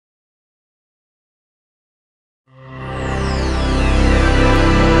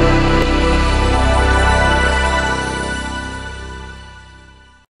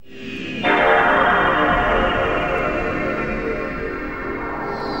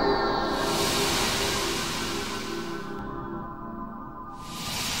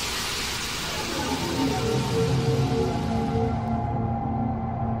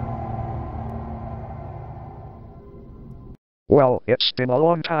Well, it's been a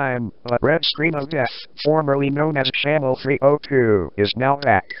long time, but Red Screen of Death, formerly known as Channel 302, is now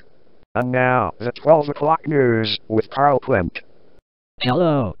back. And now, the 12 o'clock news with Carl Klimt.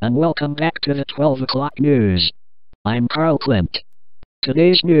 Hello, and welcome back to the 12 o'clock news. I'm Carl Klimt.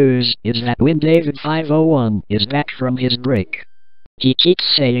 Today's news is that WinDavid501 is back from his break. He keeps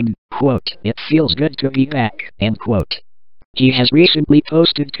saying, quote, "It feels good to be back," end quote. He has recently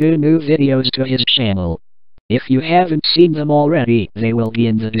posted 2 new videos to his channel. If you haven't seen them already, they will be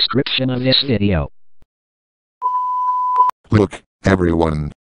in the description of this video. Look,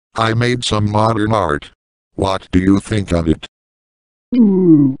 everyone. I made some modern art. What do you think of it?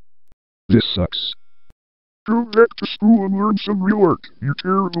 Ooh. This sucks. Go back to school and learn some real art, you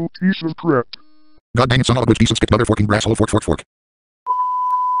terrible piece of crap. God dang it, son of a bitch, piece of skip mother forking grasshole fork.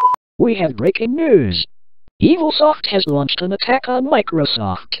 We have breaking news. Evilsoft has launched an attack on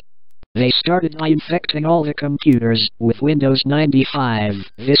Microsoft. They started by infecting all the computers with Windows 95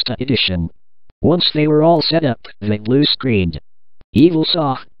 Vista Edition. Once they were all set up, they blue-screened.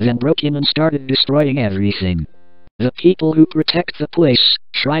 Evilsoft then broke in and started destroying everything. The people who protect the place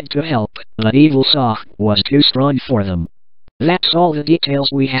tried to help, but Evilsoft was too strong for them. That's all the details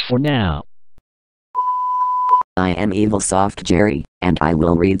we have for now. I am Evilsoft Jerry, and I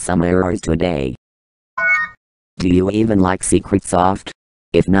will read some errors today. Do you even like Secretsoft?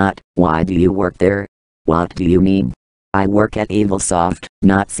 If not, why do you work there? What do you mean? I work at Evilsoft,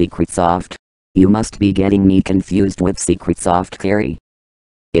 not Secretsoft. You must be getting me confused with Secretsoft Carrie.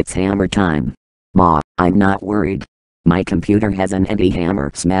 It's hammer time. Ma, I'm not worried. My computer has an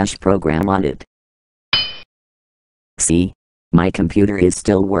anti-hammer smash program on it. See? My computer is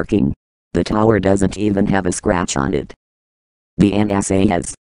still working. The tower doesn't even have a scratch on it. The NSA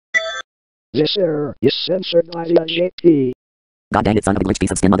has. This error is censored by the JP. God dang it, son of a glitch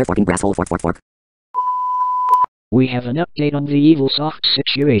piece of skin motherfucking grasshole fork. We have an update on the Evilsoft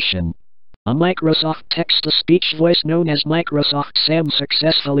situation. A Microsoft text-to-speech voice known as Microsoft Sam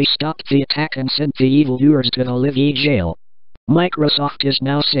successfully stopped the attack and sent the evildoers to the Livy jail. Microsoft is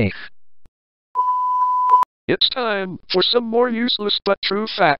now safe. It's time for some more useless but true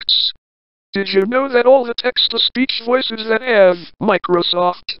facts. Did you know that all the text-to-speech voices that have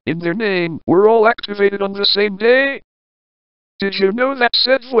Microsoft in their name were all activated on the same day? Did you know that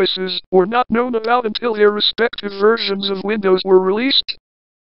said voices were not known about until their respective versions of Windows were released?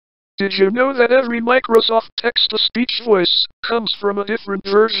 Did you know that every Microsoft text-to-speech voice comes from a different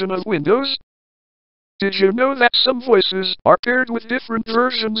version of Windows? Did you know that some voices are paired with different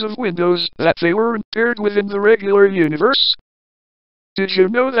versions of Windows that they weren't paired with in the regular universe? Did you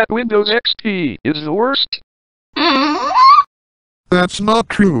know that Windows XP is the worst? That's not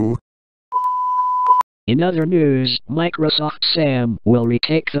true. In other news, Microsoft Sam will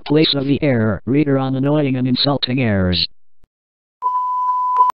retake the place of the error reader on annoying and insulting errors.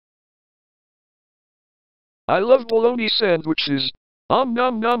 I love bologna sandwiches. Nom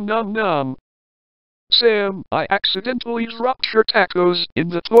nom nom nom nom. Sam, I accidentally dropped your tacos in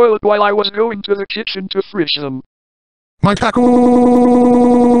the toilet while I was going to the kitchen to fridge them. My tacos!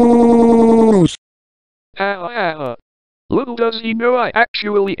 Little does he know I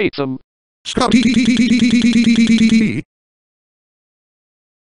actually ate them. Stop.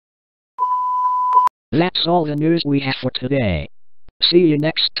 That's all the news we have for today. See you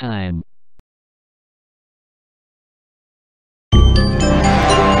next time.